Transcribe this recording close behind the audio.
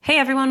Hey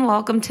everyone,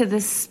 welcome to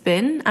The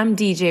Spin. I'm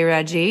DJ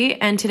Reggy,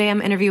 and today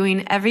I'm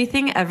interviewing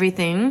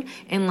Everything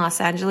in Los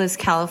Angeles,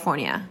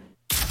 California.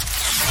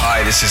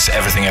 Hi, this is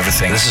Everything.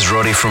 This is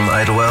Roddy from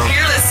Idlewild.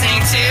 You're listening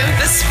to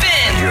The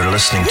Spin. You're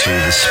listening to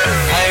The Spin.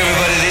 Hi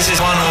everybody, this is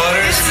Juan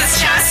Waters. This is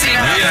Chastity.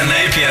 Rita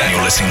Napier.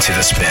 You're listening to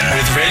The Spin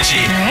with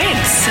Reggie. All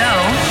right, so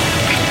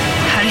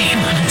how do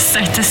you want to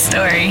start the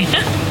story?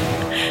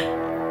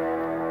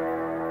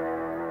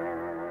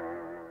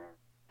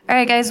 All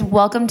right, guys,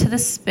 welcome to The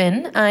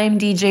Spin. I'm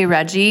DJ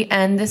Reggy,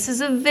 and this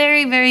is a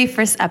very, very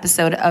first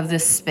episode of The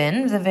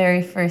Spin, the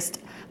very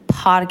first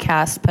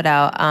podcast put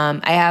out.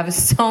 I have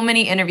so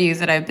many interviews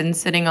that I've been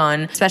sitting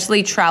on,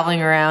 especially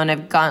traveling around.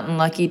 I've gotten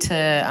lucky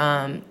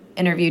to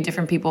interview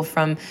different people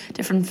from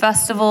different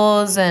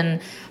festivals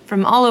and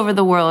from all over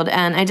the world,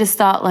 and I just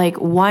thought, like,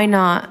 why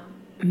not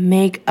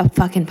make a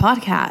fucking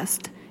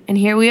podcast? And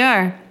here we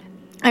are.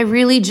 I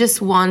really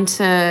just want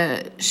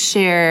to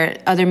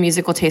share other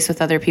musical tastes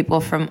with other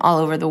people from all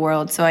over the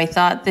world. So I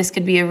thought this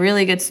could be a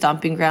really good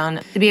stomping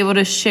ground to be able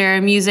to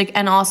share music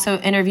and also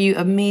interview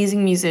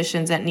amazing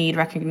musicians that need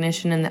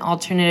recognition in the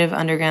alternative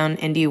underground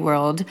indie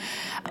world.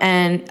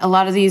 And a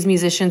lot of these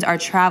musicians are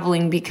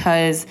traveling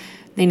because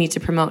they need to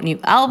promote new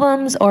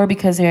albums or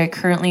because they're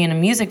currently in a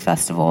music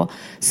festival.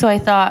 So I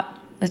thought,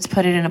 let's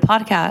put it in a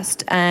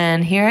podcast.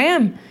 And here I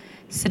am,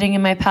 sitting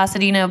in my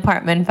Pasadena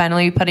apartment,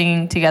 finally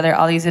putting together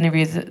all these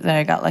interviews that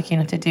I got lucky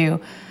enough to do.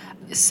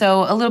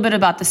 So a little bit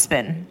about The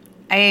Spin.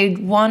 I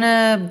want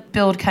to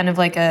build kind of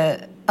like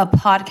a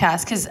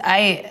podcast because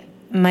I,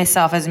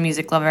 myself as a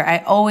music lover,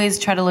 I always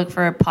try to look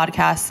for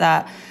podcasts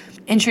that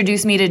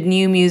introduce me to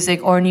new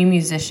music or new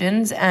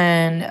musicians.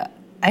 And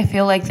I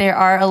feel like there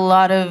are a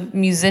lot of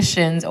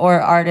musicians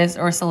or artists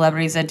or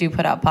celebrities that do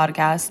put out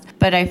podcasts,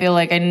 but I feel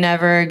like I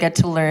never get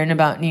to learn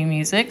about new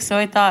music. So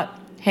I thought,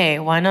 hey,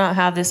 why not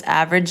have this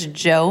average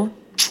Joe,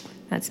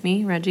 that's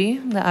me, Reggie,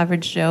 the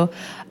average Joe,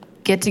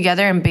 get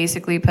together and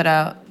basically put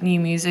out new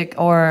music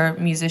or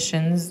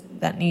musicians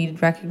that need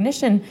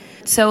recognition.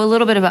 So a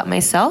little bit about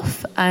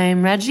myself.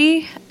 I'm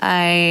Reggie.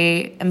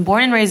 I am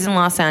born and raised in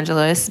Los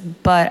Angeles,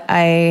 but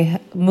I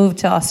moved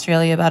to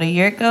Australia about a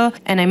year ago,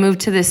 and I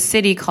moved to this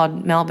city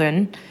called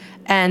Melbourne.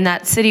 And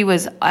that city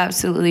was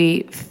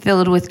absolutely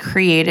filled with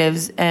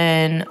creatives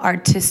and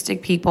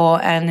artistic people,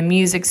 and the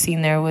music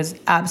scene there was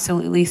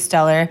absolutely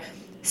stellar,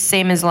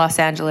 same as Los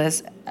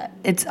Angeles.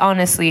 It's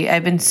honestly,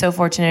 I've been so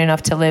fortunate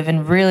enough to live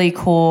in really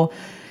cool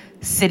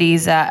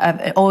cities that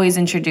have always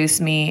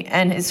introduced me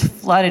and is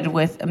flooded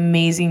with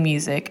amazing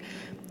music.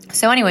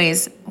 So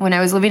anyways, when I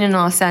was living in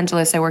Los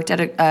Angeles, I worked at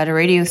a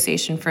radio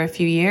station for a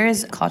few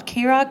years called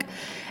K-Rock.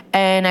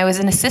 And I was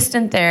an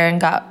assistant there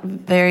and got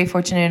very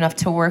fortunate enough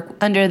to work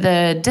under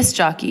the disc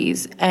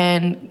jockeys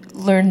and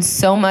learn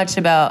so much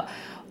about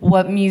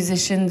what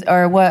musicians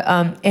or what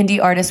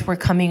indie artists were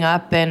coming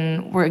up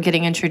and were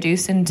getting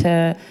introduced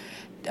into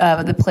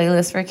the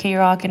playlist for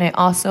K-Rock. And I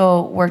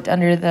also worked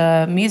under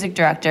the music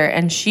director,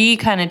 and she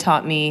kind of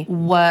taught me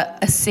what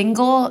a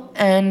single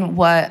and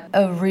what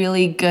a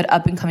really good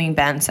up-and-coming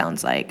band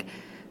sounds like.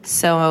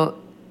 So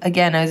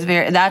again,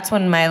 that's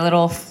when my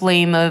little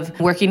flame of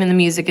working in the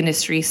music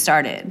industry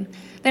started.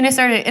 Then I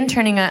started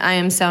interning at I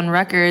Am Sound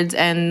Records,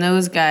 and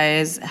those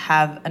guys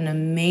have an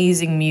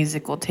amazing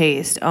musical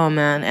taste. Oh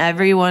man,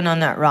 everyone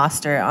on that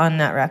roster, on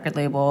that record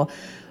label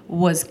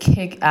was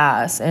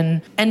kick-ass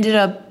and ended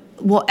up,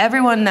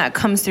 everyone that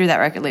comes through that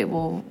record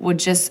label would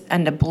just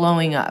end up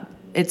blowing up.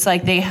 It's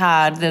like they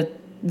had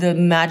the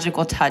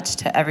magical touch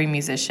to every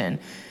musician.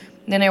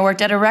 Then I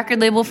worked at a record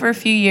label for a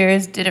few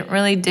years, didn't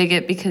really dig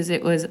it because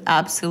it was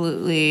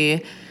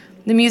absolutely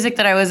the music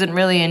that I wasn't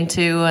really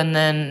into, and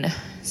then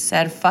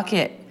said, fuck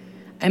it.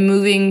 I'm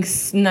moving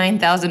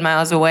 9,000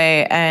 miles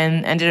away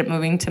and ended up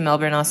moving to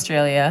Melbourne,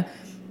 Australia,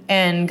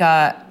 and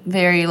got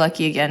very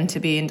lucky again to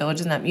be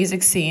indulged in that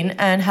music scene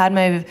and had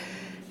my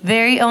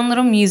very own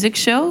little music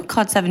show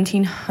called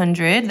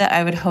 1700 that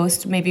I would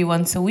host maybe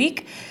once a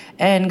week,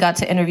 and got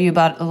to interview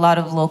about a lot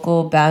of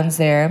local bands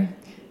there.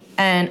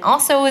 And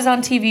also was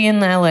on TV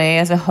in LA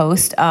as a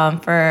host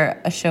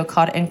for a show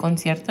called En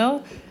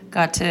Concierto.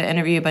 Got to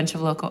interview a bunch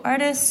of local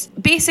artists.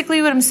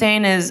 Basically what I'm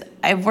saying is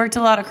I've worked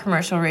a lot of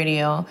commercial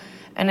radio,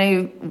 and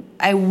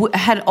I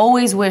had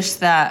always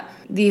wished that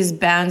these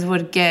bands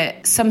would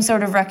get some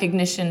sort of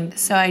recognition.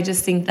 So I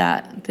just think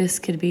that this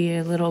could be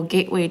a little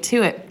gateway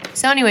to it.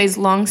 So anyways,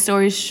 long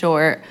story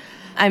short,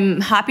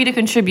 I'm happy to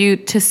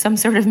contribute to some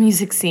sort of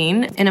music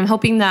scene, and I'm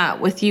hoping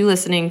that with you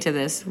listening to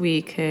this,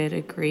 we could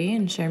agree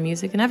and share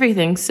music and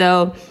everything.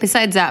 So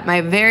besides that, my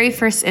very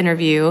first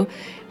interview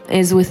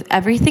is with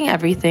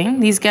Everything.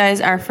 These guys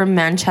are from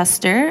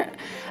Manchester,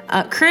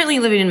 currently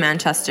living in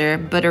Manchester,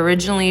 but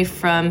originally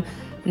from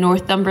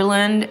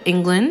Northumberland,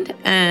 England,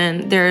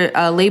 and their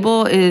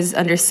label is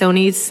under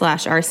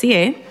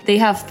Sony/RCA. They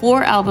have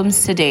 4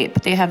 albums to date,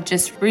 but they have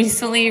just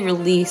recently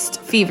released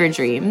Fever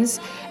Dreams.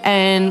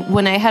 And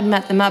when I had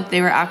met them up,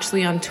 they were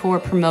actually on tour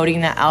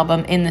promoting that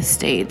album in the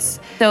States.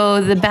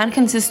 So the band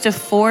consists of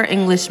 4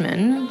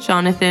 Englishmen,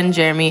 Jonathan,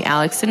 Jeremy,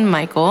 Alex, and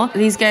Michael.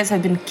 These guys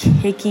have been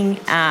kicking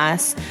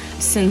ass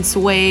since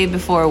way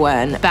before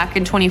when. Back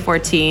in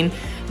 2014,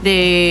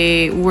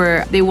 they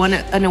won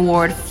an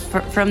award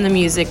from the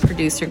Music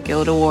Producer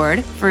Guild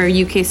Award for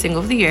UK Single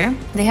of the Year.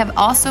 They have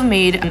also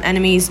made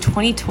Enemy's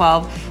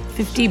 2012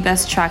 50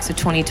 Best Tracks of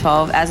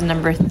 2012 as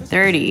number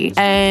 30.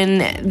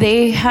 And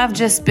they have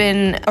just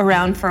been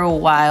around for a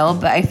while,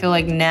 but I feel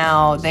like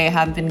now they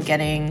have been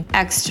getting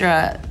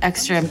extra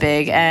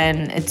big,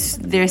 and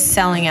they're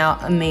selling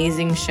out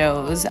amazing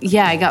shows.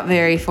 Yeah, I got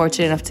very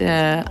fortunate enough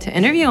to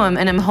interview them,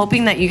 and I'm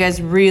hoping that you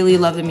guys really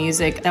love the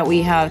music that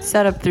we have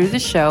set up through the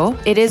show.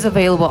 It is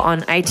available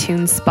on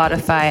iTunes,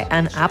 Spotify,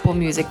 and Apple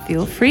Music.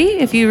 Feel free.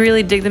 If you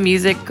really dig the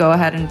music, go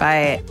ahead and buy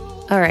it.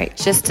 All right,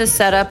 just to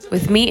set up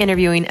with me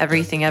interviewing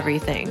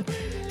everything.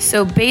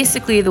 So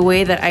basically the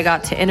way that I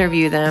got to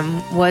interview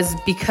them was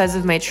because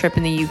of my trip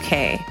in the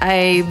UK.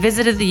 I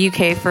visited the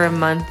UK for a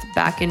month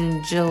back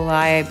in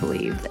July, I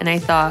believe. And I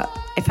thought,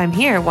 if I'm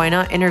here, why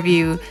not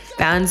interview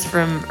bands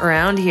from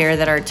around here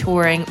that are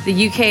touring?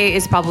 The UK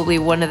is probably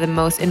one of the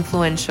most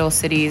influential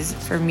cities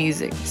for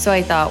music. So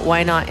I thought,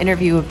 why not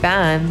interview a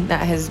band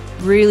that has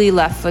really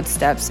left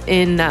footsteps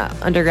in that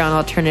underground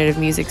alternative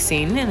music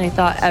scene? And I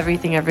thought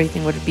everything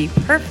would be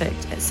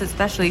perfect,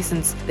 especially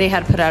since they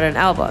had put out an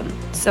album.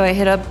 So I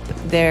hit up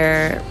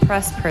their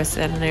press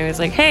person and I was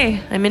like,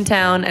 hey, I'm in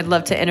town. I'd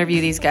love to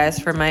interview these guys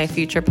for my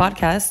future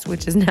podcast,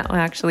 which is now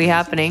actually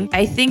happening.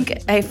 I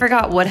think I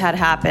forgot what had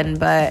happened,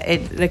 but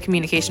the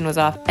communication was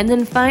off. And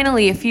then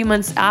finally, a few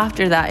months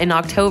after that, in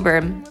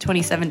October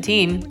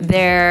 2017,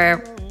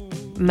 their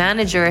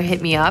manager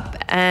hit me up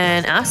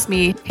and asked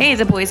me, hey,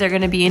 the boys are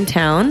going to be in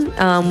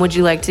town. Would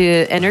you like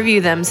to interview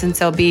them since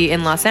they'll be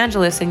in Los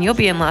Angeles and you'll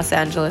be in Los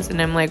Angeles?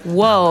 And I'm like,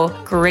 whoa,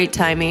 great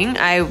timing.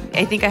 I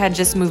think I had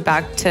just moved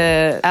back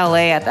to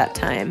LA at that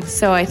time.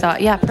 So I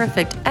thought, yeah,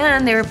 perfect.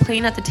 And they were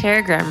playing at the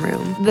Telegram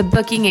Room. The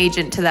booking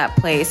agent to that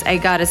place, I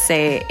gotta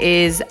say,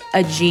 is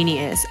a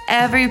genius.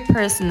 Every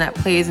person that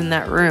plays in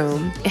that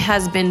room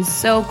has been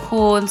so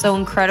cool and so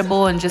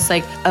incredible and just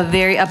like a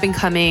very up and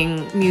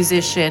coming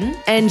musician.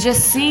 And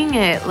just seeing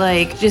it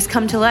like just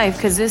come to life,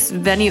 because this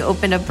venue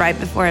opened up right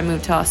before I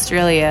moved to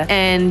Australia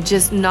and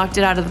just knocked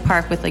it out of the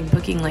park with like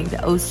booking like the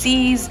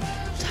OCs,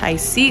 Ty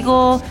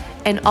Segall,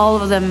 and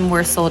all of them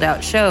were sold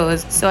out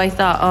shows. So I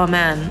thought, oh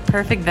man,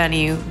 perfect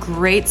venue,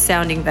 great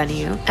sounding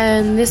venue.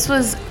 And this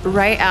was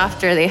right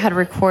after they had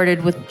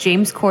recorded with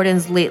James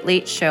Corden's Late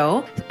Late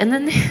Show. And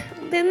then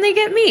they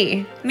get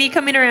me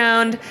coming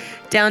around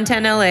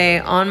downtown LA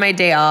on my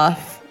day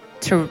off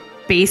to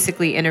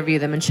basically interview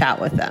them and chat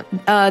with them.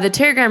 The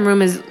Telegram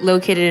Room is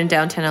located in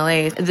downtown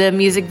LA. The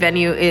music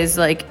venue is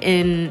like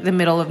in the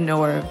middle of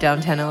nowhere of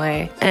downtown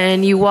LA.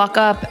 And you walk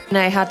up, and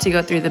I had to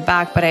go through the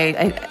back, but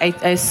I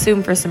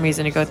assume for some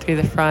reason to go through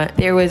the front.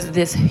 There was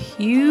this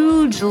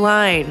huge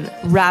line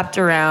wrapped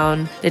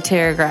around the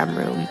Telegram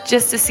Room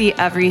just to see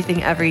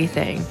everything.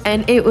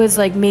 And it was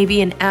like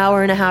maybe an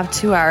hour and a half,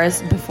 2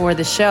 hours before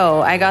the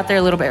show. I got there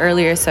a little bit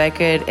earlier so I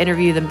could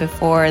interview them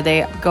before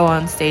they go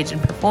on stage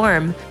and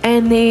perform.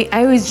 And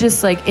I was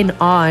just like in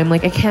awe. I'm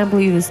like, I can't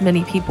believe this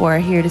many people are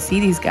here to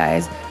see these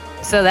guys.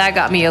 So that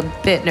got me a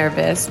bit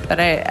nervous. But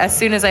as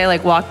soon as I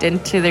like walked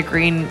into the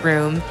green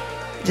room,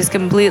 just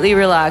completely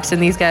relaxed,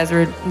 and these guys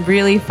were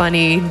really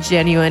funny,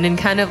 genuine, and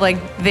kind of like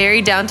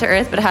very down to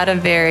earth, but had a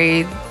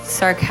very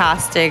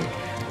sarcastic,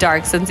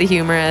 dark sense of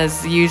humor,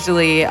 as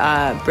usually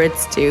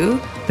Brits do.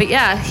 But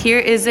yeah, here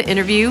is an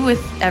interview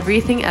with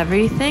everything,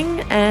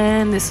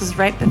 and this was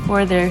right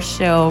before their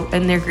show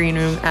in their green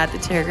room at the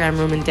Telegram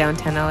Room in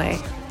downtown LA.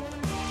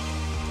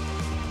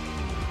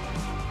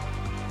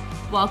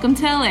 Welcome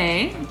to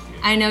LA.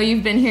 I know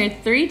you've been here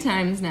 3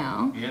 times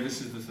now. Yeah,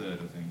 this is the third,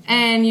 I think.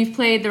 And you've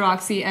played the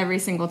Roxy every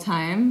single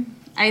time.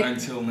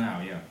 Until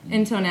now, yeah.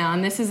 Until now,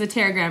 and this is the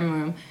Telegram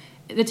Room.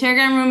 The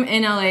Telegram Room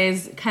in LA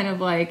is kind of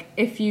like,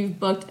 if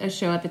you've booked a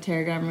show at the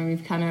Telegram Room,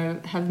 you've kind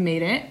of have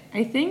made it,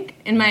 I think,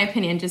 in my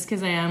opinion, just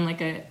because I am like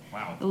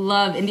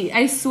love indie.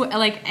 I swear,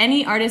 like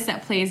any artist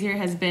that plays here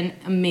has been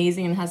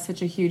amazing and has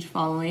such a huge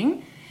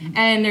following. Mm-hmm.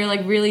 And they're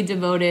like really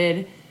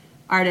devoted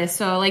artists.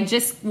 So like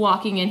just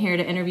walking in here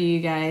to interview you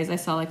guys, I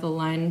saw like a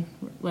line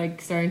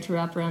like starting to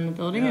wrap around the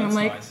building, and I'm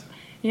like, nice.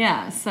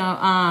 Yeah. So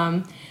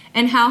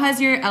and how has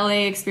your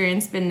LA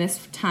experience been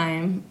this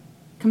time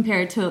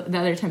compared to the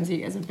other times that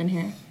you guys have been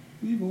here?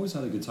 We've always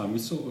had a good time. We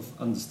sort of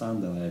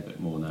understand LA a bit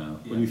more now.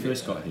 Yeah, when we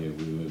first got here,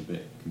 we were a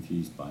bit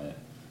confused by it.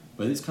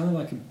 But it's kind of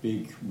like a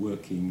big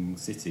working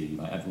city.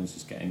 Like everyone's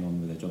just getting on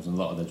with their jobs, and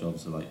a lot of their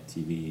jobs are like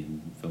TV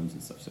and films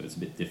and stuff, so it's a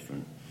bit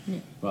different. Yeah.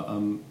 But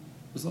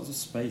there's lots of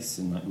space,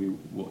 and like we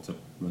walked up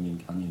Runyon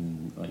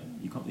Canyon, and like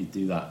you can't really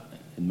do that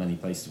in many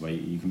places where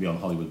you can be on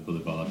Hollywood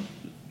Boulevard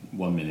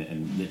 1 minute,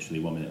 and literally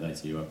 1 minute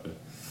later you're up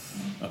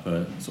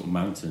a sort of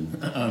mountain.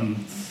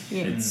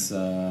 It's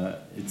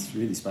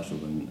really special,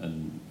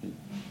 and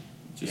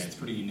it's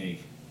pretty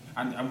unique,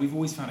 and we've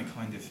always found it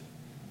kind of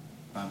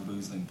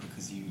bamboozling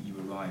because you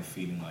arrive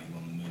feeling like you're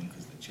on the moon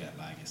because the jet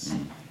lag is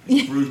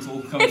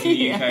brutal coming to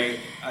the UK,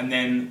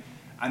 and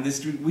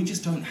we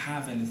just don't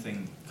have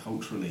anything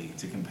culturally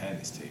to compare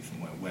this to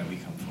from where we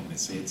come from.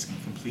 It's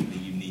a completely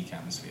unique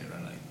atmosphere,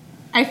 really.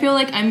 I feel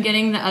like I'm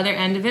getting the other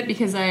end of it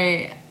because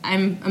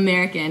I'm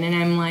American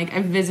and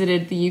I've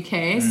visited the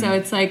UK, so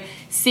it's like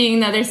seeing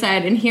the other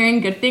side and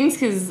hearing good things,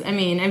 because I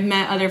mean I've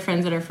met other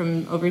friends that are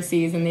from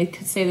overseas and they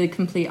could say the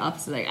complete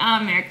opposite, like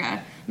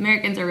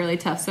Americans are really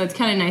tough. So it's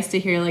kind of nice to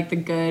hear like the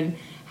good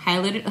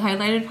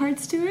highlighted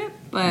parts to it.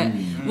 But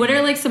what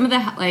are like some of the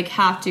like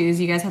have-tos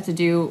you guys have to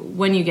do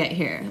when you get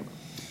here?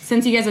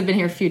 Since you guys have been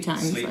here a few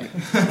times. Sleep.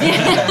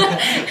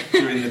 Like.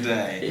 During the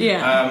day.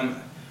 Yeah.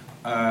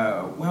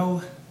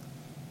 Well,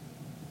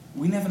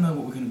 we never know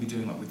what we're going to be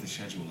doing like with the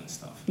schedule and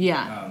stuff.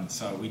 Yeah.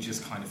 So we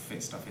just kind of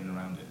fit stuff in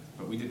around it.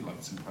 But we did like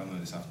some promo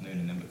this afternoon,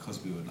 and then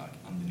because we were like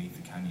underneath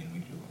the canyon, we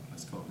were like,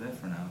 let's go up there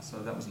for an hour. So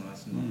that was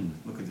nice, and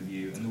look at the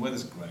view, and the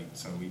weather's great.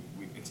 So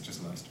it's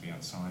just nice to be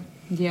outside.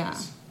 Yeah.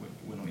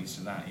 We're not used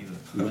to that either.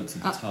 We went to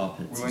the tar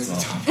pits. We went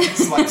as to well. the tar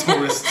pits like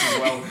tourists as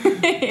well.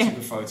 Took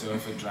a photo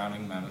of a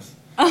drowning mammoth.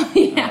 Oh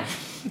yeah.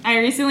 I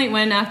recently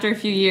went after a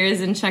few years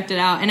and checked it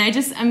out, and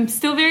I'm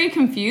still very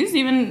confused.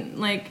 Even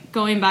like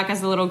going back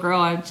as a little girl,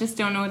 I just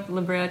don't know what the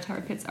La Brea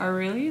tar pits are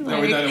really. Like,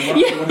 no,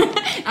 we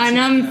don't. And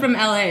I'm from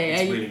LA.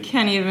 Really,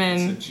 can't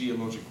even. It's a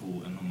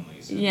geological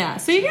anomaly. So yeah.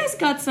 So you guys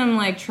got some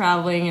like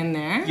traveling in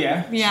there.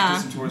 Yeah. Yeah.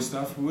 Did some tourist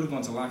stuff. We would have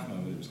gone to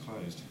LACMA, but it was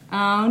closed.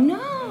 Oh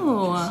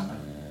no.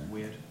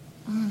 Weird.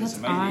 Oh, that's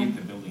it's amazing. odd.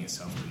 The building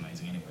itself is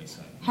amazing anyway.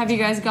 So. Have you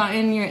guys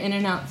gotten your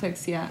In-N-Out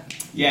fix yet?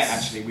 Yeah,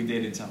 actually, we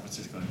did in San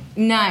Francisco.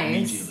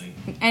 Nice.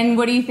 Immediately. And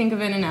what do you think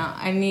of In-N-Out?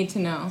 I need to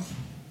know,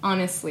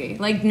 honestly.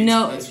 Like,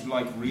 It's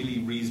like really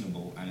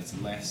reasonable, and it's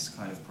less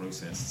kind of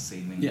processed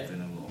seeming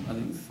than a lot I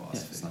think of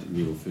fast it's food. like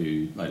real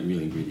food, like real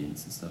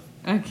ingredients and stuff.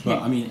 Okay.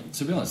 But I mean,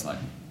 to be honest, like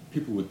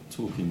people were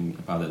talking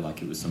about it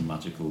like it was some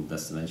magical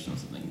destination or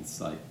something.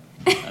 It's like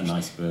a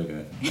nice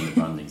burger, and the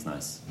branding's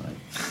nice. Like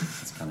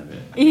that's kind of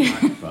it.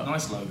 Yeah. But,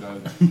 Nice logo,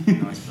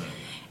 nice burger.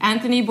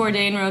 Anthony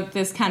Bourdain wrote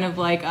this kind of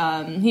like,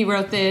 he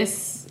wrote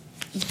this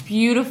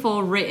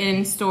beautiful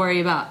written story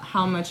about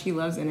how much he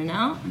loves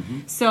In-N-Out.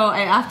 So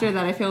after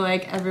that, I feel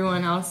like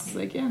everyone else is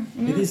like, yeah.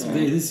 it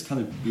is kind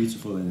of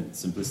beautiful in its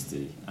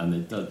simplicity, and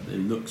it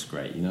looks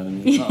great. You know what I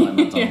mean? It's not like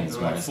McDonald's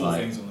There where are like it's 4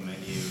 like things on the menu.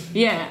 And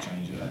Yeah. you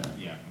change it.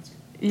 Yeah. That's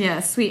Yeah,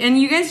 sweet. And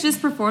you guys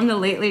just performed the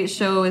Late Late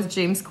Show with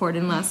James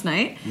Corden last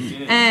night. We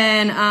did.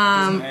 And It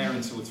doesn't air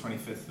until the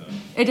 25th, though.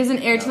 it doesn't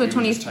air till the We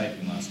were just 20th.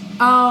 taping last night.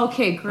 Oh,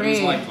 okay, But great.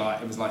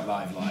 it was like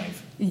live. Like,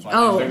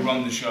 Oh. They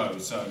run the show,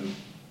 so...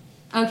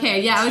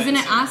 Okay, yeah, I was going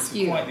to ask it's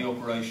you. quite the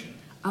operation.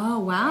 Oh,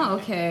 wow,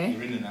 okay.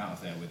 You're in and out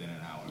of there within an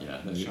hour.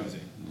 yeah, It shows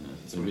it.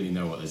 they really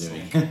know what they're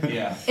doing.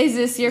 Yeah. Is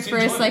this your It's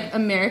first, enjoyable. like,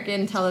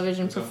 American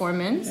television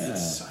performance?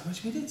 Yeah.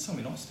 We did some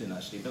in Austin,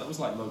 actually, but that was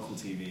like local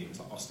TV. It was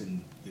like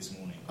Austin This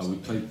Morning. or Oh, we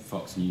something. played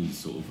Fox News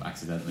sort of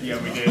accidentally. Yeah,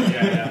 as we well. did.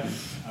 Yeah.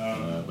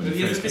 when But it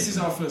yeah, first this came is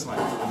our first like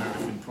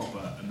proper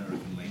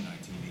American late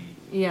night TV.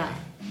 Yeah.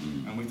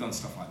 And we've done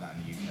stuff like that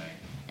in the UK.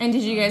 And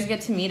did you guys get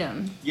to meet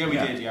him? Yeah, we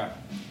Yeah. did. Yeah.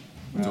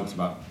 We talked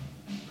about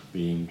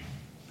being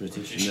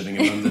British and living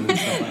in London and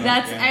stuff like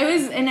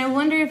that. I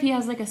wonder if he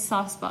has like a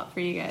soft spot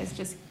for you guys,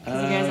 just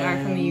because you guys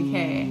are from the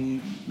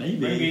UK.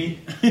 Maybe.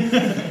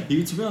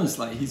 To be honest,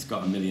 like he's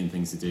got a million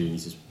things to do, and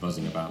he's just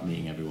buzzing about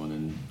meeting everyone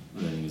and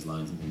learning his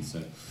lines and things.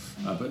 So,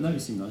 but no, he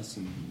seemed nice.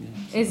 And,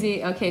 yeah, Is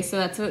he okay? So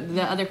that's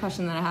the other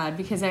question that I had,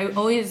 because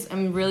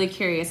I'm really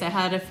curious. I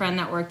had a friend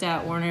that worked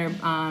at Warner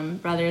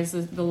Brothers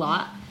the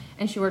lot,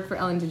 and she worked for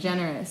Ellen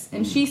DeGeneres,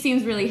 and she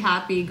seems really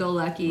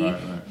happy-go-lucky,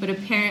 Right. but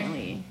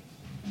apparently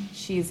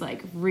she's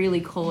like really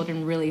cold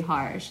and really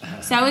harsh.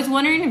 So I was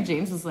wondering if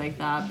James was like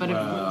that, but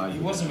He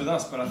wasn't with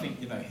us, but I think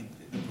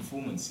the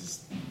performance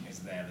is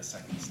there. The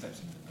second he steps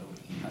into the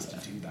building, he has to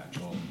do that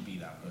job and be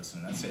that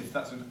person. That's it. If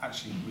that's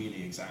actually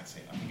really exact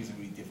it, I think it's a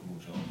really difficult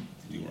job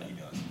to do what he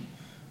does,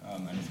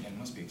 and it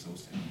must be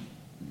exhausting.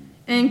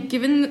 And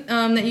given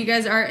that you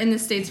guys are in the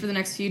States for the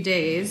next few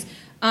days,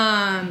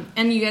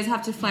 and you guys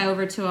have to fly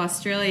over to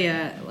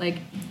Australia, like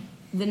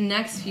the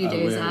next few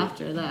days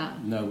after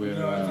that. No, we're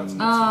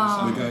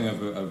going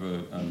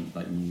over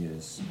like New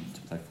Year's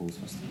to play Falls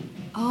Festival.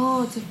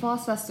 Oh, it's a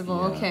Falls Festival.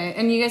 Yeah. Okay,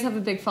 and you guys have a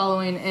big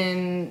following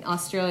in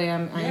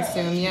Australia, I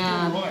assume.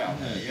 Yeah. Right out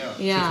there,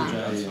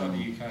 Yeah. Outside the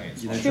UK,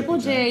 it's You know, like- Triple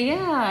J,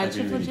 yeah, They do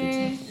Triple really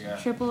J, good stuff. Yeah.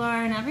 Triple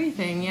R, and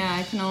everything. Yeah,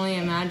 I can only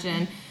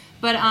imagine.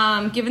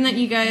 But given that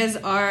you guys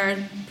are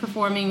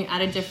performing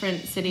at a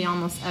different city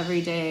almost every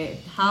day,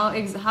 how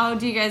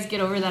do you guys get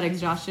over that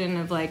exhaustion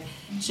of like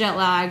jet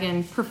lag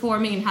and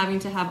performing and having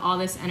to have all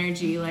this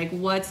energy? Like,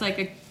 what's like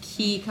a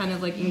key kind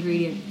of like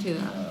ingredient to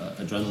that?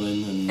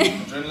 Adrenaline and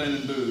adrenaline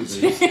and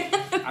booze,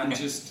 and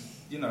just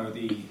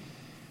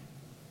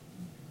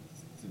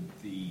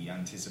the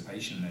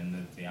anticipation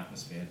and the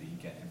atmosphere that you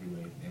get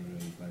everywhere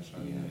you play a show.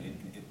 You know,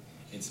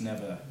 it's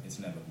never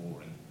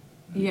boring.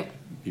 Yeah.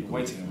 People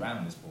waiting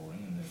around is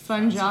boring, and the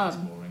fun job is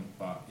boring.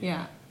 But you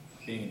know,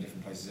 being in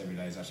different places every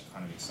day is actually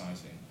kind of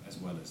exciting as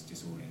well as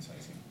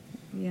disorientating.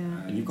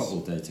 Yeah. And you've got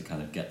all day to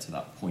kind of get to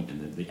that point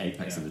in the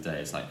apex of the day.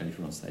 It's like if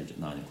you're on stage at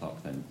 9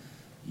 o'clock, then,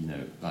 you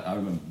know, like I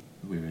remember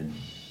we were in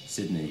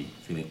Sydney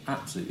feeling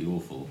absolutely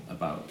awful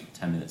about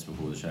 10 minutes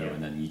before the show,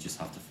 and then you just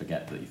have to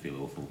forget that you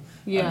feel awful.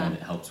 Yeah. And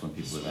then it helps when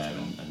people are there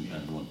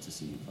and want to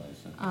see you play.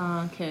 So,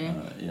 okay.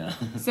 Yeah.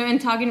 So in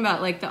talking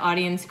about like the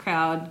audience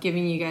crowd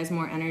giving you guys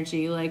more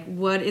energy, like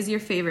what is your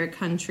favorite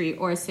country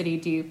or city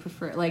do you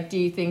prefer? Like do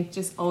you think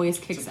just always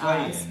kicks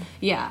ass?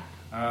 Yeah.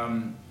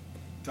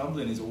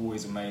 Dublin is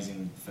always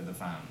amazing for the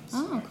fans.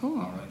 Oh, cool.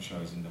 Our own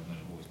shows in Dublin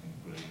have always been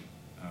brilliant.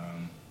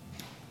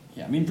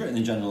 Yeah, I mean Britain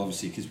in general,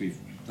 obviously, because we've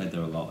played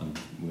there a lot and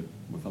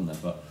we're from there,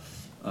 but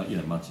you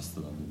know, Manchester,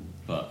 London.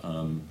 But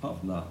apart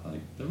from that, like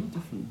they're all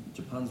different.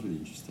 Japan's really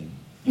interesting.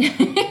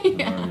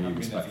 Very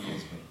respectful.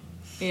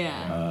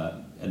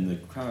 Yeah. And the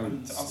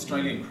crowd.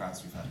 Australian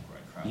crowds, we've had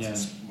great crowds. Yeah.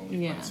 When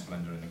we played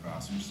Splendour in the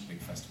Grass, which is a big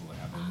festival they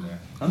have over there.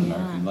 And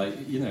American,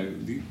 like, you know,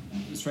 the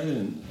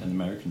Australian and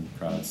American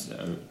crowds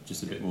are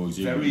just a bit more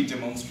exuberant. Very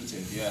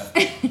demonstrative,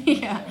 yeah.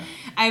 Yeah.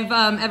 I've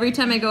every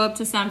time I go up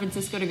to San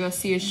Francisco to go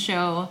see a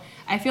show,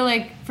 I feel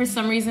like for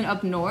some reason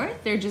up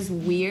north they're just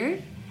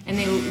weird, and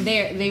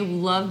they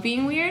love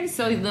being weird,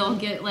 so they'll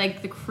get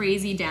like the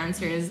crazy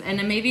dancers, and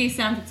then maybe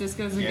San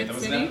Francisco's a good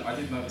city. I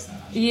did notice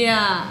that. Actually.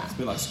 Yeah. It's a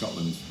bit like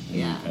Scotland in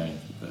the UK.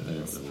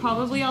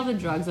 Probably all the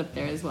drugs up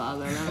there as well,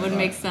 though. That would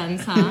make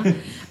sense, huh?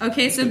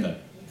 Okay, so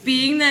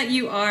being that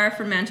you are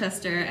from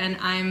Manchester and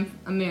I'm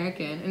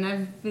American and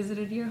I've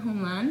visited your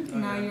homeland,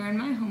 and now you're in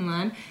my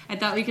homeland, I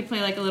thought we could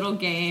play like a little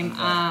game.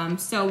 Okay.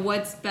 So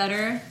what's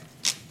better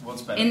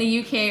in the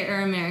UK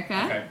or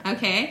America?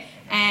 Okay.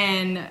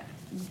 And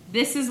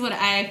this is what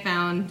I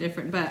found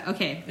different, but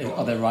okay.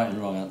 Are there right and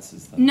wrong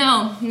answers then?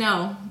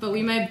 No, but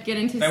we might get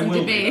into some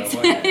debates.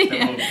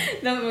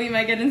 No, we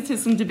might get into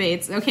some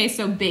debates. Okay,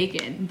 so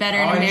bacon. Better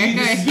in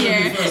America or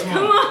here?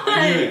 Come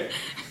on!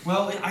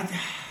 Well,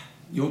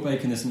 your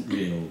bacon isn't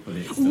real, but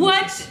it's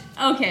what?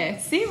 Okay,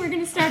 see, we're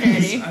gonna start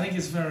already. I think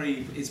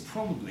it's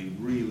probably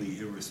really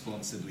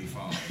irresponsibly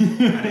farmed,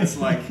 and it's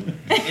like,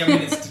 I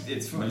mean,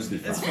 it's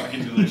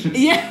fucking delicious.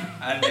 Yeah.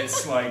 And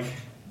it's like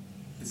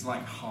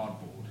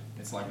hardboard.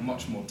 It's like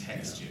much more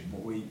textured,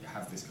 but we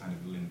have this kind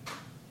of limp,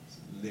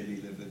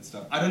 lily-livered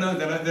stuff. I don't know.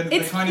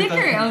 They're kind thicker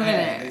of over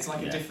there. It's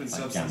like a different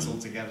substance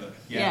altogether.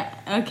 Yeah.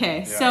 Okay.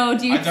 Yeah. So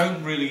do you? I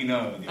don't really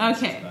know. The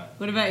answer to that.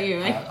 What about you?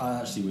 I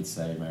actually would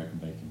say American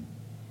bacon.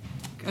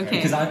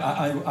 Okay. Because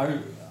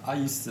I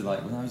used to,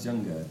 like, when I was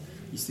younger,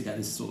 I used to get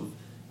this sort of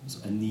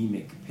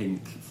anemic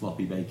pink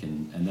floppy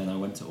bacon, and then I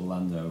went to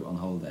Orlando on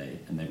holiday,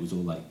 and it was all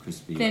like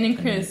crispy, thin and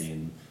crisp.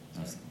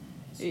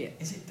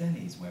 Is it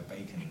Denny's where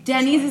bacon?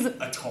 Denny's is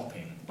a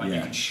topping. Like you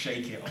can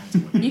shake it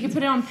onto it. You can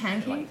put it on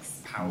pancakes.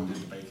 Like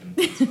powdered bacon.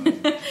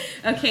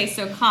 Okay,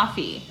 so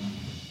coffee.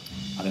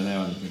 I don't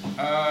know.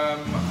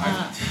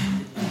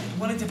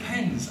 Well, it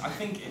depends. I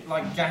think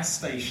like gas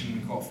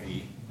station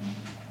coffee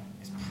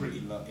is pretty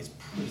bad. It's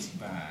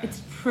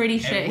pretty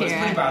shit here. It's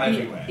pretty bad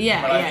everywhere.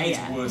 Yeah, but I think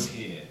it's worse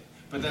here.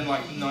 But then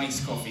like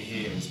nice coffee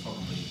here is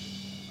probably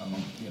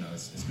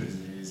as good as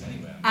it is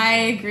anywhere. I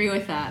agree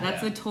with that.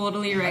 That's a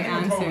totally right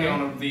answer. Probably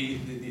on an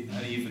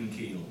even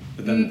keel.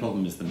 But then the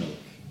problem is the milk,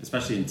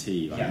 especially in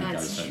tea. Like you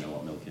guys don't know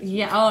what milk is.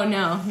 Yeah. Oh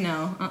no.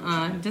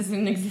 It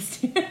doesn't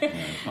exist here.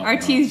 Our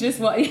tea's just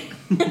what?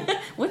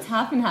 What's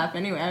half and half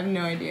anyway? I have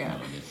no idea.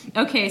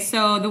 Okay,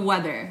 so the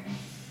weather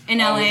in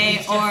LA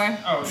or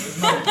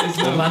there's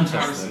no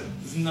Manchester.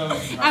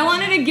 I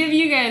wanted to give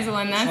you guys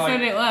one. That's like,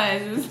 what it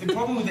was. The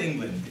problem with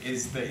England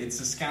is that it's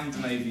a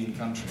Scandinavian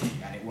country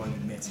and it won't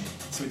admit it.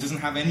 So it doesn't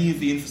have any of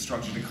the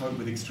infrastructure to cope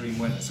with extreme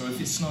weather. So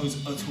if it snows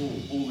at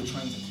all the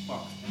trains are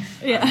fucked.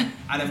 Yeah.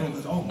 And everyone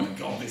goes, oh my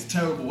god, this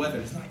terrible weather.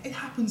 It's like, it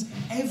happens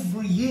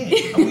every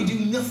year and we do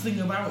nothing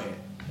about it.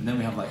 And then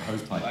we have like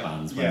hosepipe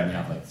bans where we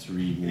have like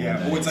 3 warm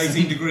days. Or it's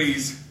 18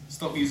 degrees.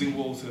 Stop using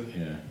water.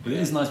 Yeah, but it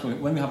is nice when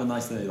we have a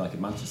nice day like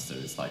in Manchester.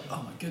 It's like,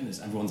 oh my goodness,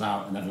 everyone's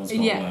out and everyone's got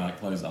all their like,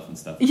 clothes off and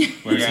stuff.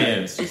 Whereas here,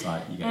 it's just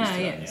like you get used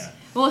to it.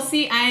 Well,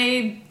 see,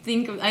 I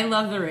think I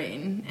love the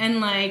rain, and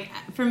like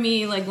for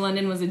me, like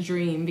London was a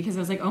dream because I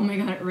was like, oh my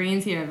god, it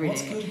rains here every day.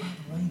 What's good about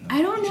the rain?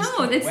 I don't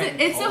know.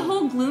 It's a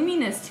whole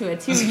gloominess to it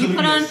too. You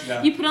put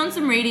on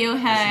some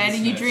Radiohead,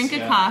 you drink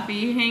a coffee,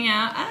 you hang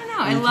out. I don't know.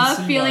 I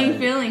love feeling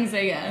feelings.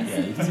 I guess. Yeah,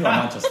 you can see why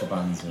Manchester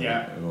bands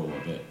are all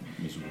a bit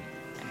miserable.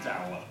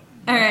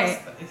 All right.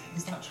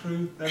 Is that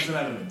true? There's an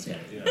element to it.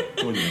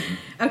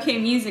 Yeah. Okay,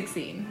 music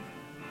scene.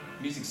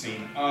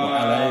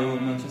 LA or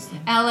Manchester?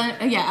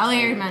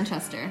 LA or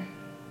Manchester.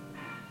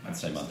 I'd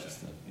say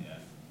Manchester. Yeah.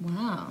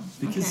 Wow.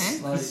 Because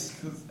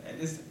it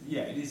is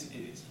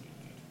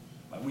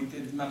really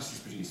good. Like Manchester's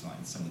produced like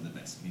some of the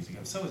best music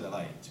ever. So is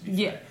LA, to be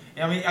fair.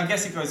 Yeah, I mean, I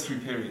guess it goes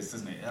through periods,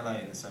 doesn't it? LA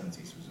in the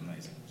 70s was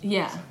amazing.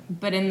 Yeah,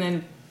 but in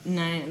the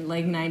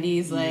like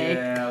 90s like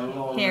yeah, a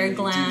lot hair of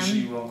glam.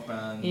 douchey rock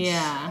bands.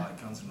 Yeah.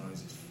 Like Guns N'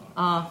 Roses. Fuck.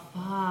 Oh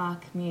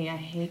fuck me! I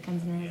hate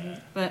Guns N' Roses. Yeah.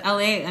 But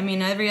LA, I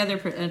mean, every other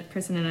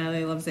person in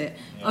LA loves it.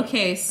 Yeah.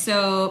 Okay,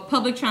 so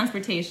public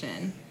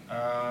transportation. We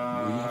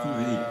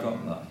haven't really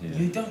got that here.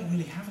 You don't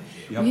really have it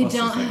here. We have You buses,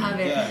 don't we? have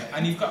it. Yeah,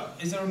 and you've got.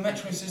 Is there a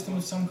metro system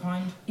of some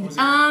kind? Or is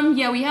it-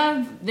 Yeah, we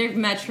have they're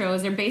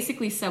metros. They're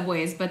basically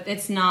subways, but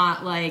it's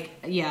not like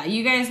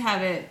you guys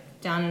have it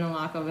down in a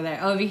lock over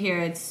there. Over here,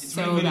 it's It's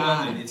so really good in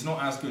bad. London. It's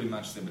not as good in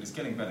Manchester, but it's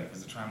getting better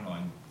because the tram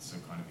line is so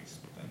kind of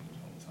extended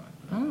all the time.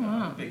 Oh,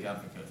 wow. I'm a big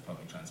advocate of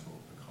public transport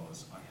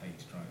because I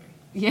hate driving.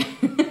 Yeah,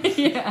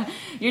 yeah.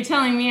 You're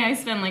telling me I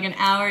spend like an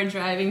hour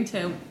driving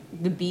to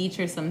the beach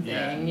or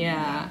something.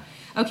 Yeah.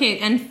 Okay,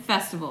 and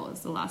festival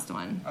is the last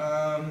one.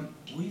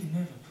 We've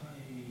never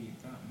played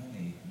that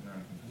many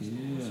American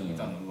festivals. Yeah. We've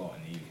done a lot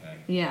in the UK.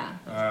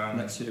 Yeah.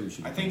 Next year we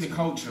should. I think the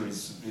culture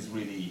is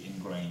really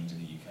ingrained in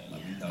the UK.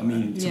 Like we know I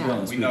mean, to Yeah. be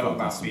honest, we we've know got about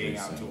Glastonbury,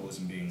 being so outdoors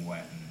and being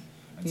wet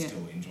and Yeah.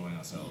 still enjoying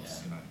ourselves.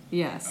 Yeah. You know.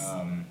 Yes.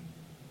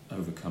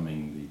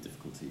 overcoming the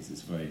difficulties.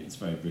 It's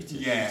very British.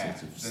 Yeah,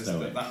 Sort of there's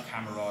stoic. that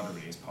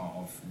camaraderie is part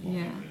of what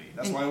Yeah. it really.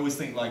 That's And- why I always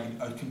think like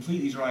a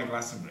completely dry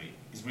Glastonbury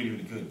is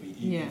really good, but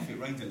even Yeah. if it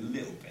rains a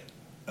little bit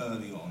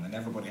early on, and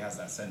everybody has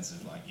that sense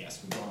of like, yes,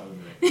 we've gone over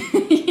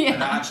it, Yeah.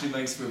 and that actually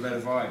makes for a better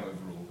vibe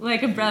overall.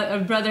 Like a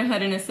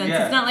brotherhood in a sense.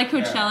 Yeah, It's not like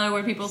yeah. Coachella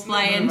where people It's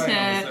fly not gonna rain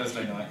on a into.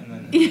 Thursday night,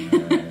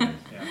 and then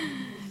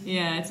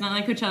Yeah, it's not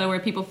like Coachella where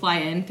people fly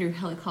in through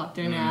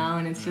helicopter now,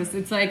 and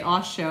it's like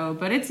off show.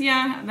 But it's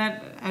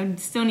that I would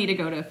still need to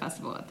go to a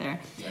festival out there.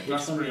 yeah,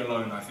 Glastonbury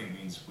alone, I think,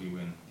 means we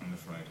win. I'm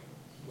afraid.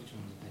 Which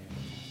one's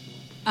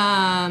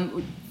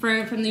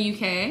better? From the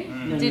UK.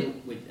 No, Did-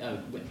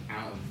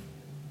 out of.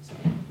 Sorry.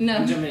 No.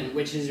 I'm jumping in.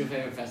 Which is your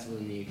favourite festival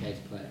in the UK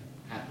to play?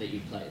 That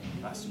you've played?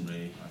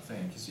 Glastonbury, I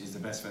think, is the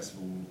best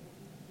festival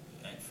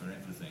for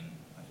everything.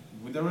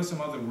 There are some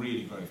other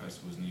really great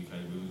festivals in the UK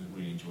we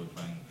really enjoyed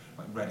playing.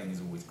 Like Reading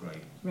is always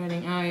great.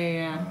 Reading. Oh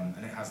yeah.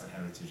 And it has the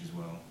heritage as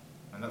well.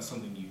 And that's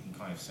something you can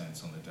kind of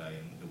sense on the day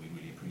and that we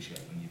really appreciate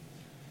when you...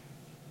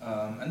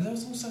 and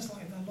there's also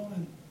like a lot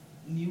of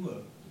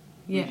newer,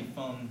 really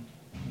fun,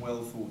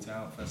 well thought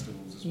out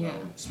festivals as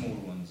well, smaller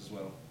ones as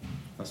well.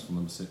 Festival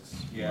number 6.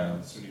 Yeah,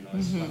 Wales. it's really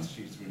nice.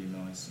 Latitude's really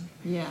nice. And,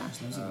 Yeah.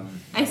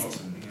 I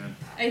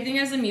I think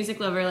as a music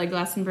lover, like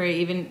Glastonbury,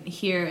 even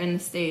here in the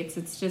States,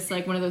 it's just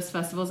like one of those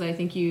festivals I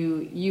think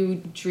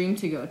you dream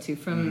to go to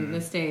from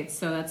the States.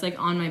 So that's like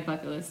on my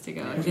bucket list to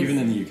go. Yeah, Just- even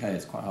in the UK,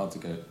 it's quite hard to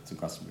go to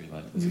Glastonbury.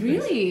 Like, there's a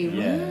bit- Really?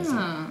 Yeah, it's a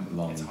Wow.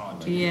 long. It's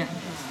hard to Yeah.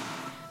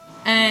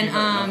 We've And been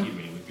very lucky,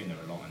 really. We've been there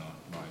a lot in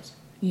our lives.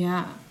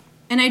 yeah.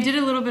 And I did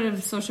a little bit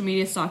of social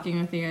media stalking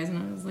with you guys, and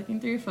I was looking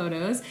through your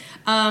photos.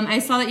 I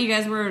saw that you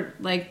guys were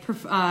like,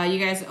 you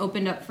guys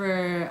opened up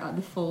for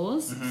the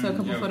Foals, so a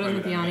couple Yeah, we photos played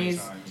with the there many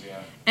Yannis. times,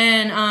 yeah.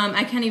 And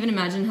I can't even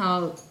imagine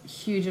how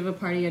huge of a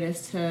party it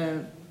is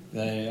to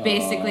They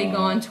basically are- go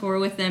on tour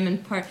with them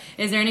and part.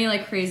 Is there any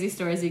like crazy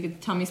stories you could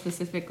tell me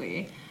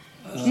specifically?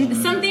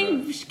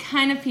 Something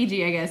kind of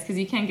PG, I guess, because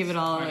you can't give it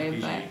all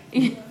Kind away.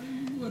 of But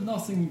Well,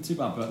 nothing too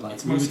bad, but like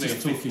It's we were mostly just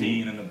a talking.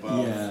 15 and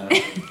above.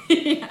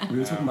 Yeah. We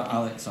were talking about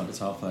Alex, our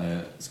guitar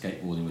player,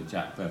 skateboarding with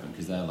Jack Bevan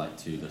because they're like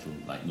two little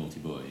like naughty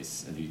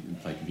boys and who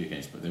play computer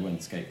games. But they went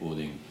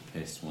skateboarding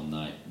pissed one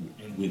night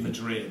In with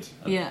Madrid.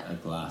 a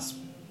glass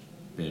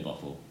beer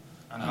bottle.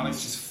 And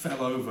Alex just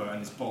fell over and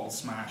his bottle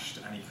smashed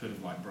and he could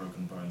have like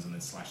broken bones and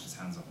then slashed his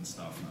hands up and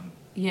stuff. And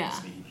Yeah.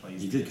 obviously he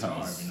plays He the did cut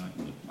guitar his- every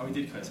night. Oh, he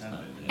did cut his hand.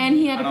 and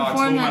he had And to our tour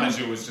perform that.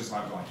 manager was just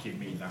like, give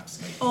me that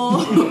skateboard.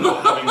 Oh. I'm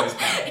not having this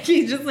back.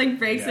 He just like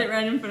breaks Yeah. it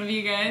right in front of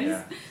you guys.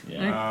 Yeah.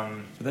 Yeah.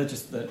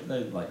 But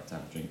they like to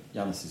have a drink.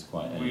 Yanis is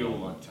quite. We all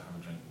like to have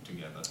a drink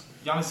together.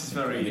 Yanis is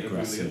very An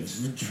aggressive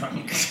ebullient.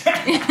 drunk.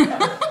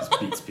 Just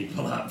beats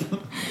people up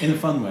in a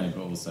fun way,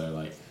 but also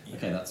like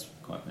that's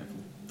quite painful.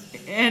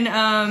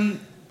 And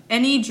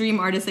any dream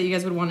artists that you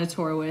guys would want to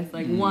tour with,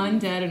 like one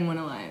dead and one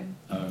alive.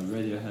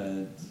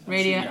 Radiohead,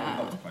 Radio. Yeah, I'd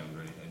love to play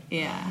with Radiohead.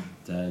 Yeah.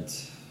 Dead,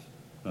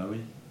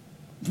 Bowie.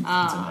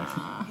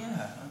 Ah.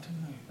 Yeah,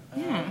 I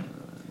don't know. Yeah.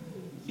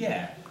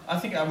 Yeah, I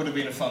think that would have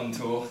been a fun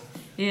tour.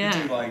 Yeah.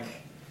 We do like,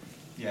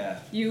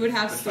 You would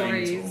have the Fame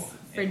stories tour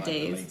for in, like,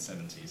 days. the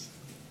late 70s.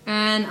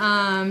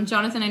 And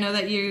Jonathan, I know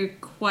that you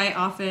quite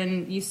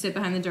often you sit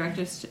behind the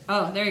director's.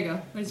 Oh, there you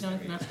go. Where's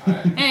Jonathan at?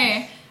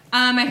 Hey,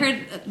 I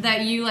heard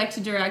that you like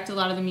to direct a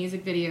lot of the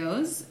music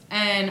videos,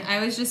 and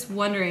I was just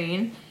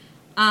wondering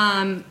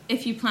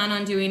if you plan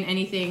on doing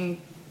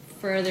anything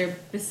further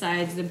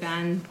besides the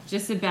band,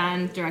 just the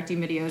band directing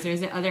videos, or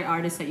is there other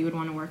artists that you would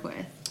want to work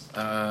with?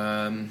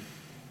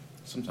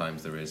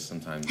 Sometimes there is.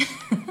 Sometimes,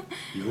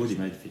 You've already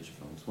made feature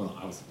films. Well,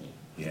 I was thinking.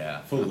 yeah.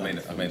 Full I've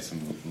length made some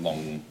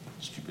long,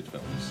 stupid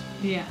films.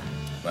 Yeah.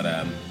 But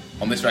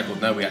on this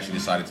record, no, we actually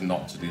decided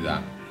not to do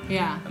that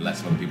Yeah. and let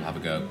some other people have a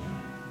go.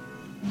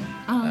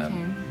 Oh,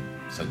 okay.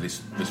 So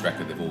this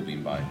record, they've all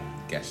been by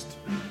guest.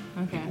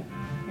 Okay.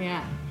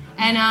 Yeah.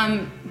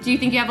 And do you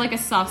think you have like a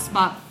soft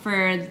spot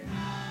for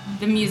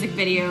the music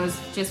videos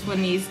just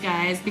when these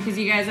guys, because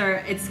you guys are,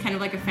 it's kind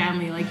of like a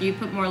family. Like you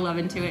put more love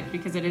into it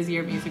because it is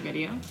your music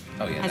video.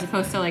 Oh yeah. As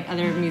opposed to like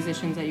other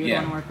musicians that you would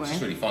want to work with.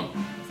 It's really fun.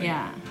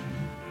 Yeah.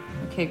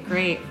 Okay,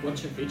 great.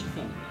 What's your feature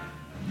film?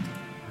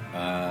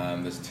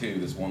 There's two.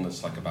 There's one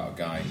that's like about a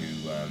guy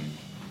who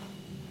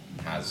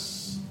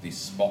has these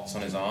spots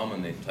on his arm,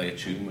 and they play a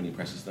tune when he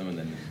presses them, and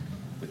then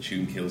the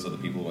tune kills other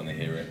people when they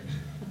hear it.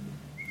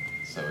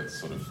 So it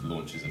sort of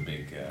launches a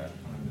big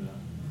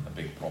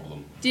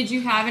problem. Did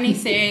you have any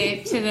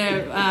say to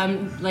the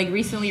like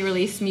recently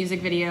released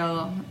music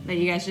video that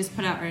you guys just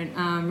put out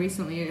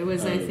recently? It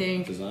was I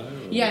think Desire?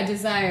 Yeah,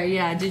 Desire.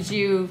 Yeah. Did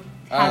you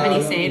have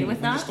any say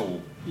with that?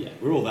 Yeah,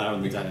 we're all there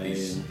on the day.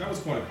 That was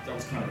kind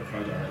of a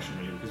co-direction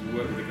really, because we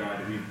worked with a guy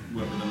that we've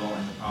worked with a lot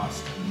in the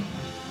past,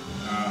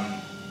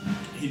 and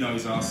he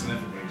knows us, and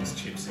everybody just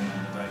chips in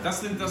on the day.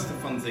 That's the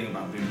fun thing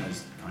about doing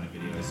those kind of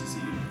videos, is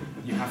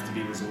you have to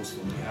be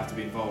resourceful, you have to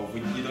be involved.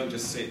 You don't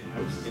just sit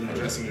in the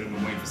dressing room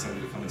and wait for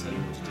somebody to come and tell you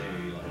what to do.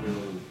 Like, we're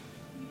all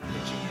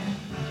pitching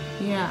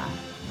in. Yeah.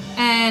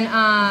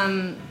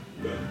 And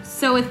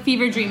so with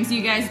Fever Dreams,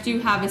 you guys do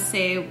have a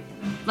say.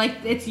 Like,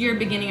 it's your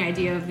beginning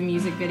idea of the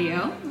music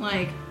video,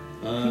 like,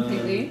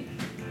 completely?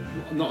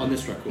 Not on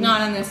this record.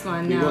 Not on this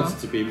one, we no. We wanted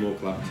to be more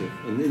collaborative.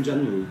 And in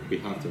general, we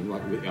have to.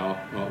 Like, with our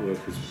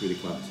artwork was really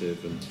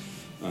collaborative. And,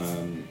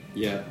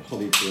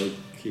 Holly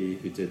Blakey,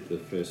 who did the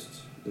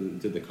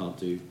did the Can't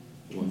Do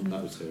one,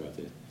 that was her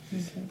idea.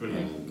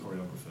 Brilliant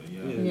choreographer,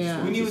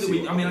 yeah. We knew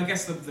that I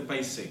guess the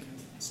basic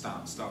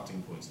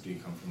starting points do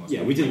come from us.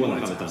 Yeah, we did want to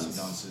have have a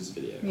dancers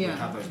video. Yeah. We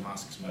had those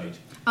masks made.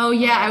 Oh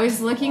yeah, I was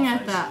looking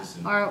at that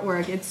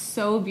artwork. It's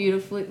so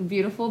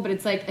beautiful, but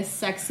it's like a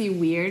sexy,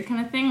 weird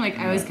kind of thing. Like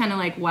I was kind of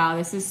like, wow,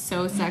 this is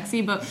so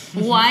sexy. But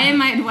why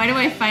do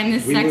I find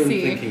this sexy?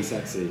 We weren't thinking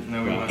sexy.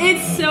 No, we weren't.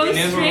 It's so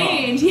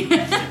strange.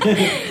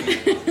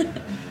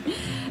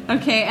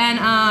 Okay,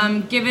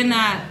 and given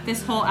that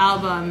this whole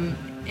album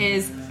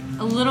is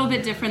a little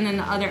bit different than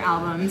the other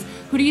albums,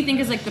 who do you think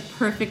is like the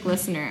perfect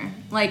listener?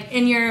 Like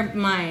in your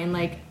mind,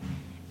 like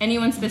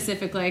anyone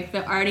specific, like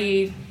the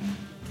arty,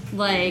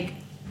 like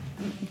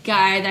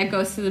guy that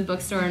goes to the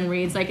bookstore and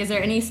reads. Like, is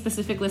there any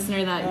specific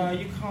listener that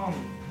you can't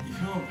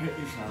pick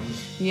your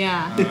fans.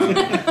 Yeah. We've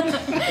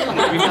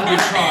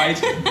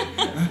tried.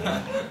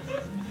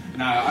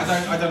 No,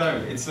 I don't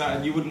know. It's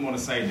you wouldn't want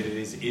to say that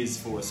it is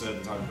for a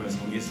certain type of person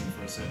or isn't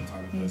for a certain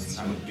type of person.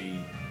 That would be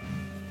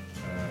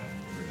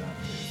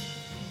redacted.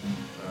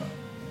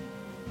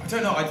 I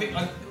don't know. I don't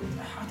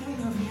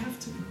know if we have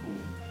typical.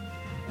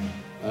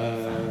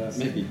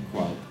 Maybe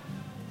quite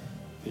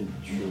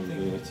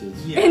introverted.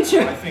 Yeah,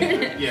 I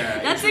think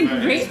that's a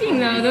great thing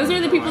though. Those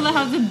are the people that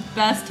have the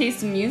best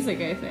taste in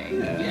music, I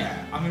think.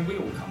 Yeah. I mean, we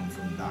all come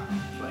from that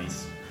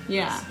place.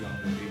 Yeah. As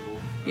younger people.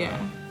 Yeah.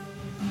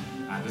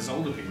 And as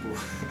older people.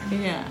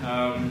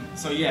 Yeah.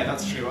 So yeah,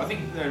 that's true. I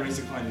think there is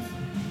a kind of.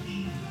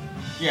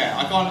 Yeah,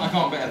 I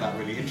can't better that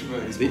really.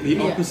 Introvert is the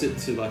opposite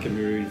to like a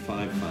Maroon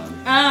 5 fan.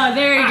 Oh,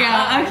 there we go.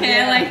 Okay,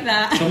 I like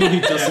that. Someone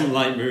who doesn't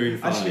like Maroon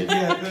 5. Actually,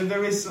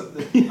 there is.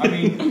 I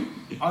mean,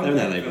 I They're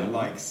bet LA, that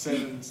like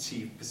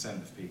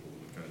 70% of people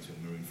who go to a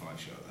Maroon 5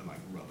 show are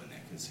like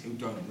rubberneckers who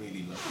don't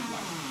really love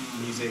like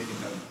music and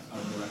don't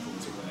own the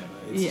records or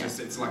whatever. It's just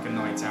it's like a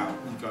night out.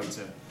 You go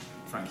to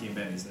Frankie and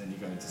Benny's and then you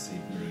go to see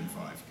Maroon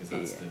 5 because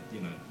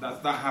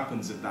that's that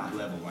happens at that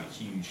level, like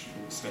huge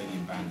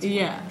stadium bands.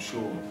 I'm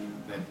sure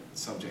they're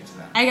subject to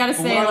that. I gotta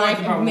say,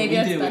 like maybe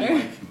that's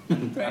better.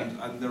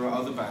 And there are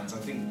other bands. I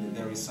think that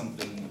there is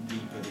something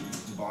deeper that you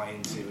can buy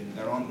into, and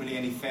there aren't really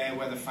any fair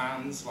weather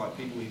fans, like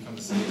people who come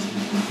to see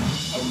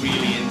us are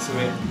really into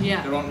it.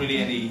 Yeah. There aren't really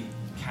any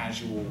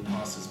casual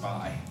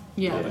passers-by.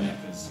 Yeah.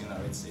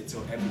 Because it's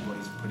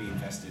everybody's pretty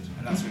invested,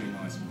 and that's really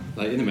nice.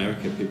 Like in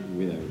America, people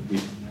we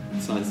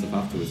sign stuff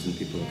afterwards, and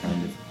people are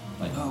kind of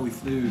like, oh, we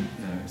flew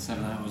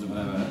 7 hours or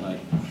whatever. Like,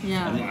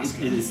 and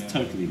it is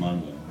totally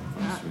mind-blowing.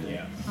 Really.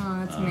 Oh,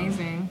 that's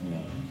amazing.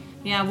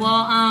 Yeah,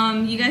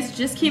 well, you guys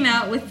just came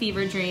out with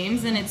Fever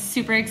Dreams, and it's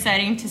super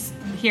exciting to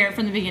hear it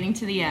from the beginning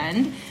to the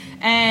end.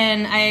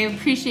 And I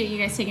appreciate you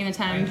guys taking the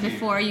time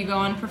before you go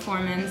on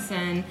performance,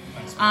 and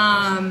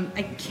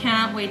I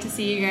can't wait to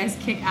see you guys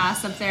kick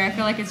ass up there. I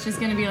feel like it's just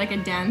going to be like a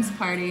dance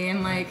party,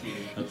 and like,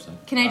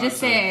 can I just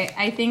say,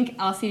 I think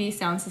LCD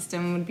Sound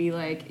System would be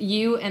like,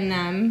 you and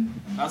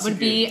them would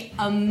be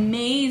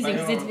amazing,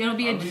 because it'll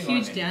be a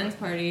huge dance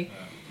party.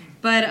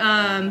 But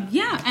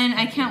and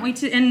I can't wait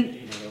to, and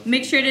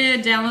make sure to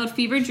download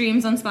Fever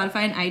Dreams on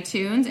Spotify and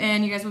iTunes,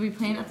 and you guys will be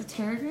playing at the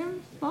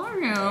Telegram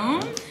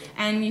Ballroom,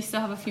 and you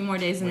still have a few more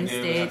days in the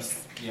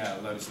States.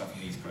 A load of stuff on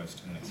the East Coast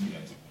in the next few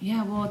days.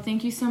 Yeah, well,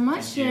 thank you so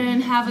much,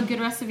 and have a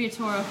good rest of your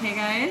tour, okay,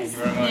 guys?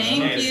 Thank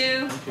you very much.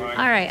 Thank you.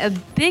 All right, a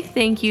big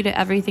thank you to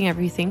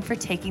Everything for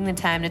taking the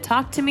time to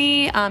talk to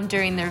me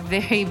during their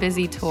very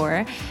busy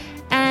tour.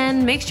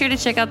 And make sure to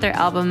check out their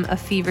album, A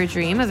Fever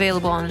Dream,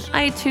 available on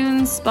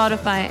iTunes,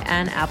 Spotify,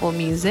 and Apple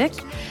Music.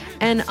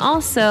 And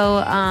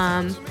also,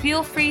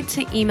 feel free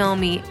to email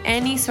me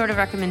any sort of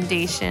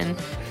recommendation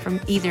from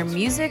either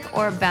music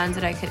or bands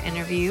that I could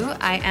interview.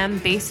 I am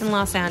based in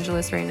Los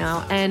Angeles right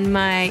now, and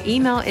my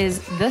email is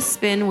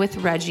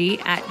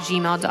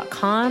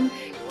thespinwithreggy@gmail.com.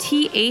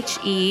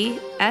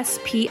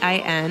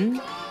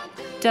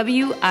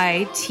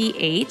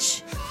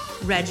 THESPINWITH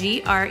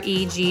Reggy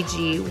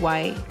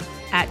REGGY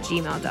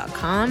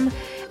 @gmail.com.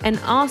 And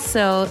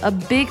also a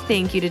big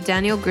thank you to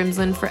Daniel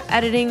Grimsland for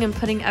editing and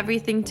putting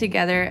everything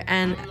together,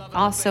 and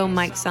also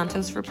Mike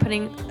Santos for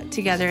putting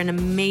together an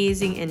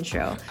amazing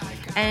intro.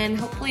 And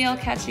hopefully I'll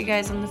catch you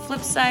guys on the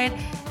flip side.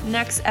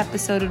 Next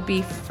episode would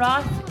be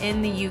Froth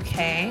in the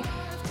UK.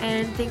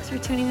 And thanks for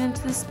tuning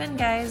into The Spin,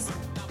 guys.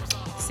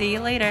 See you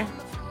later.